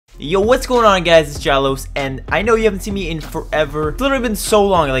Yo, what's going on, guys? It's Jylos, and I know you haven't seen me in forever. It's literally been so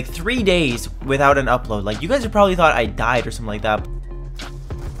long, like 3 days without an upload. Like, you guys have probably thought I died or something like that.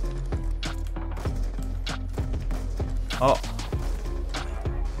 Oh.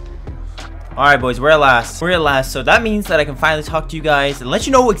 Alright, boys, we're at last. We're at last, so that means that I can finally talk to you guys and let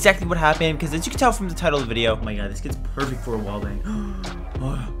you know exactly what happened, because as you can tell from the title of the video, oh my god, this gets perfect for a wall bang.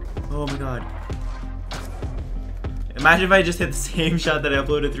 Oh my god. Imagine if I just hit the same shot that I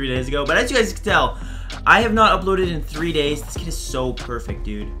uploaded 3 days ago. But as you guys can tell, I have not uploaded in 3 days. This kid is so perfect,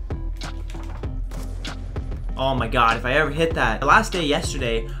 dude. Oh my god, if I ever hit that. The last day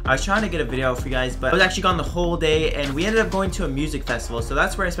yesterday, I was trying to get a video out for you guys, but I was actually gone the whole day, and we ended up going to a music festival, so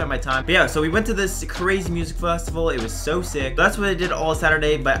that's where I spent my time. But yeah, so we went to this crazy music festival. It was so sick. That's what I did all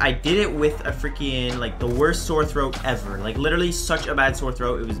Saturday, but I did it with a freaking, like, the worst sore throat ever. Like, literally such a bad sore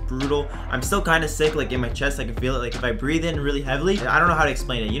throat. It was brutal. I'm still kind of sick, like, in my chest. I can feel it. Like, if I breathe in really heavily, I don't know how to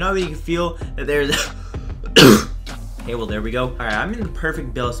explain it. You know how you can feel that there's... Okay, well, there we go. Alright, I'm in the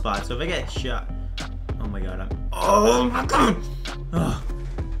perfect bill spot, so if I get shot... Oh my god, oh my god! Oh,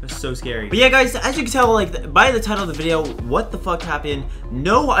 that's so scary. But yeah, guys, as you can tell, like, by the title of the video, what the fuck happened?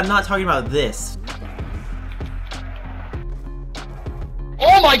 No, I'm not talking about this.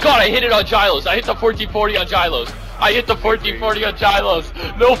 Oh my god, I hit it on Jylos. I hit the 1440 on Jylos. I hit the 1440 on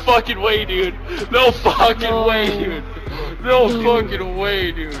Jylos. No fucking way, dude. No fucking way, dude. No fucking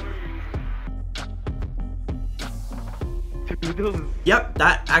way, dude. Yep,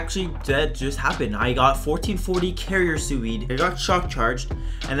 that actually just happened. I got 1440 carrier sui'd. I got shock charged,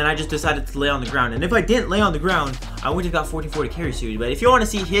 and then I just decided to lay on the ground. And if I didn't lay on the ground, I would have got 1440 carrier sui'd. But if you want to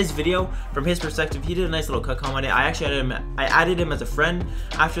see his video from his perspective, he did a nice little cut comment. I actually added him as a friend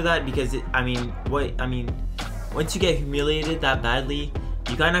after that, because once you get humiliated that badly,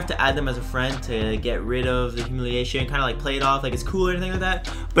 you kind of have to add them as a friend to get rid of the humiliation, kind of like play it off like it's cool or anything like that.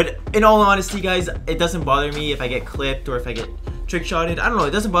 But in all honesty, guys, it doesn't bother me if I get clipped or if I get trick shotted. I don't know,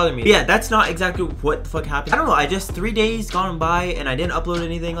 it doesn't bother me. But yeah, that's not exactly what the fuck happened. I don't know, I just 3 days gone by and I didn't upload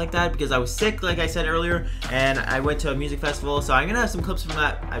anything like that because I was sick, like I said earlier, and I went to a music festival. So I'm gonna have some clips from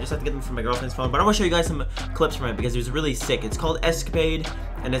that. I just have to get them from my girlfriend's phone, but I want to show you guys some clips from it because it was really sick. It's called Escapade,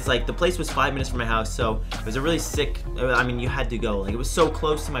 and it's like, the place was 5 minutes from my house, so it was a really sick, I mean, you had to go. Like, it was so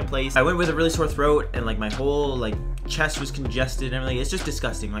close to my place. I went with a really sore throat, and like my whole like chest was congested and everything. It's just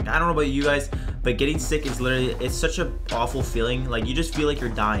disgusting. Like, I don't know about you guys, but getting sick is literally, it's such a awful feeling. Like, you just feel like you're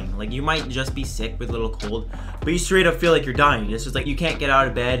dying. Like, you might just be sick with a little cold, but you straight up feel like you're dying. It's just like you can't get out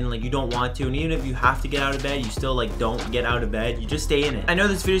of bed, and like you don't want to, and even if you have to get out of bed, you still like don't get out of bed. You just stay in it. I know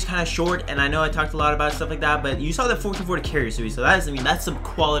this video is kind of short, and I know I talked a lot about stuff like that, but you saw that 1440 carrier suite, so that's, I mean, that's some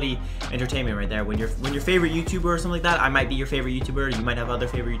quality entertainment right there. When your favorite YouTuber or something like that, I might be your favorite YouTuber. You might have other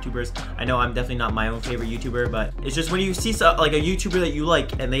favorite YouTubers. I know I'm definitely not my own favorite YouTuber, but it's just when you see like a YouTuber that you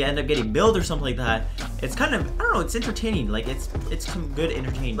like and they end up getting billed or something like that, it's kind of, I don't know, it's entertaining. Like, it's some good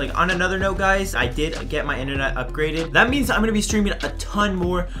entertainment. Like, on another note, guys, I did get my internet upgraded. That means I'm gonna be streaming a ton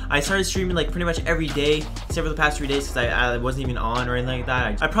more. I started streaming like pretty much every day except for the past 3 days because I wasn't even on or anything like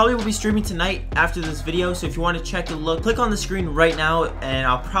that. I probably will be streaming tonight after this video, so if you want to check a look, click on the screen right now, and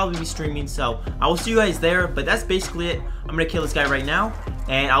I'll probably be streaming, so I will see you guys there. But that's basically it. I'm gonna kill this guy right now,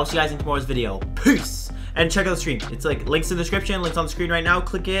 and I'll see you guys in tomorrow's video. Peace! And check out the stream. It's like links in the description, links on the screen right now.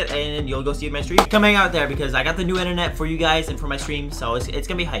 Click it and you'll go see my stream. Come hang out there because I got the new internet for you guys and for my stream, so it's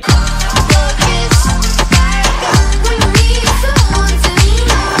gonna be hype.